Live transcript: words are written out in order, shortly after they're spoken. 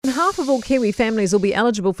half of all Kiwi families will be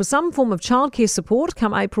eligible for some form of childcare support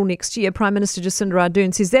come April next year. Prime Minister Jacinda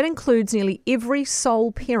Ardern says that includes nearly every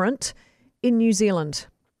sole parent in New Zealand.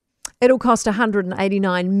 It'll cost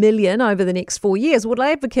 $189 million over the next 4 years. Woodley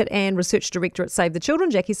advocate and research director at Save the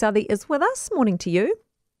Children, Jackie Southey, is with us. Morning to you.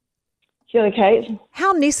 Kia ora, Kate.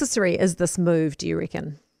 How necessary is this move, do you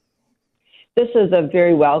reckon? This is a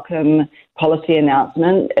very welcome policy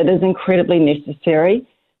announcement. It is incredibly necessary.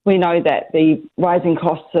 We know that the rising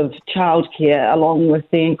costs of childcare, along with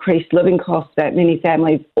the increased living costs that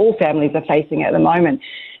all families are facing at the moment,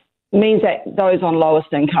 means that those on lowest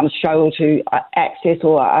incomes struggle to access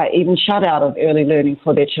or are even shut out of early learning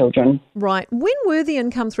for their children. Right. When were the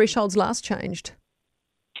income thresholds last changed?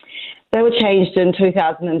 They were changed in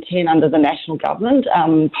 2010 under the national government,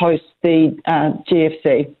 post the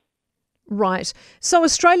GFC. Right. So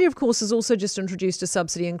Australia, of course, has also just introduced a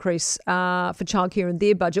subsidy increase for childcare in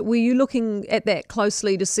their budget. Were you looking at that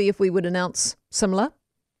closely to see if we would announce similar?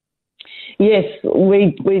 Yes,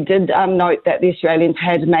 we did note that the Australians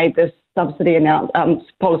had made this policy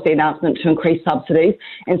announcement to increase subsidies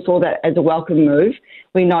and saw that as a welcome move.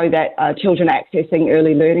 We know that children accessing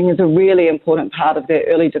early learning is a really important part of their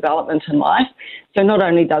early development in life. So not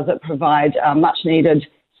only does it provide much needed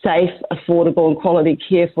safe, affordable and quality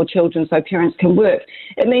care for children so parents can work,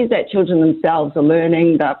 it means that children themselves are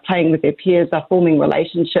learning, they're playing with their peers, they're forming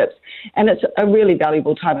relationships, and it's a really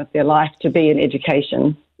valuable time of their life to be in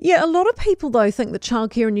education. Yeah, a lot of people, though, think that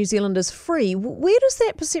childcare in New Zealand is free. Where does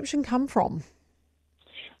that perception come from?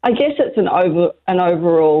 I guess it's an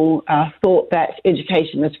overall thought that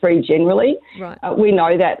education is free generally. Right. We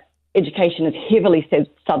know that education is heavily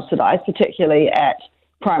subsidised, particularly at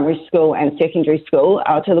primary school and secondary school,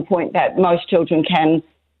 to the point that most children can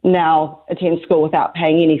now attend school without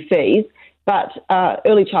paying any fees. But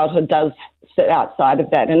early childhood does sit outside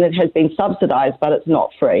of that, and it has been subsidised, but it's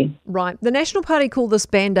not free. Right. The National Party call this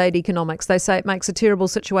Band-Aid economics. They say it makes a terrible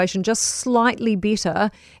situation just slightly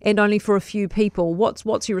better and only for a few people.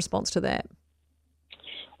 What's your response to that?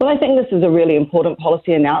 Well, I think this is a really important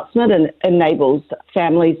policy announcement and enables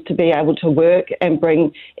families to be able to work and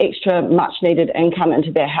bring extra much-needed income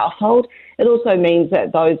into their household. It also means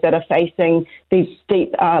that those that are facing these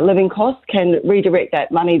steep living costs can redirect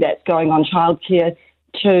that money that's going on childcare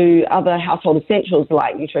to other household essentials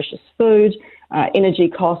like nutritious food, energy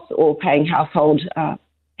costs, or paying household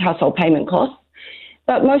payment costs.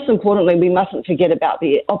 But most importantly, we mustn't forget about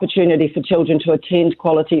the opportunity for children to attend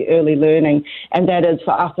quality early learning, and that is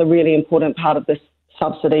for us a really important part of this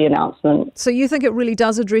subsidy announcement. So you think it really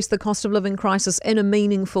does address the cost of living crisis in a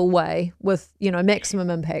meaningful way with, maximum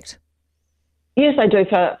impact? Yes, I do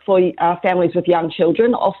for families with young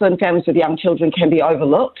children. Often families with young children can be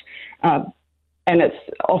overlooked, and it's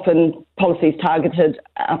often policies targeted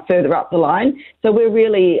further up the line. So we're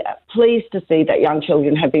really pleased to see that young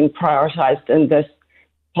children have been prioritised in this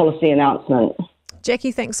policy announcement.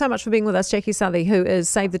 Jackie, thanks so much for being with us. Jackie Southey, who is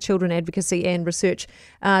Save the Children Advocacy and Research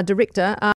Director.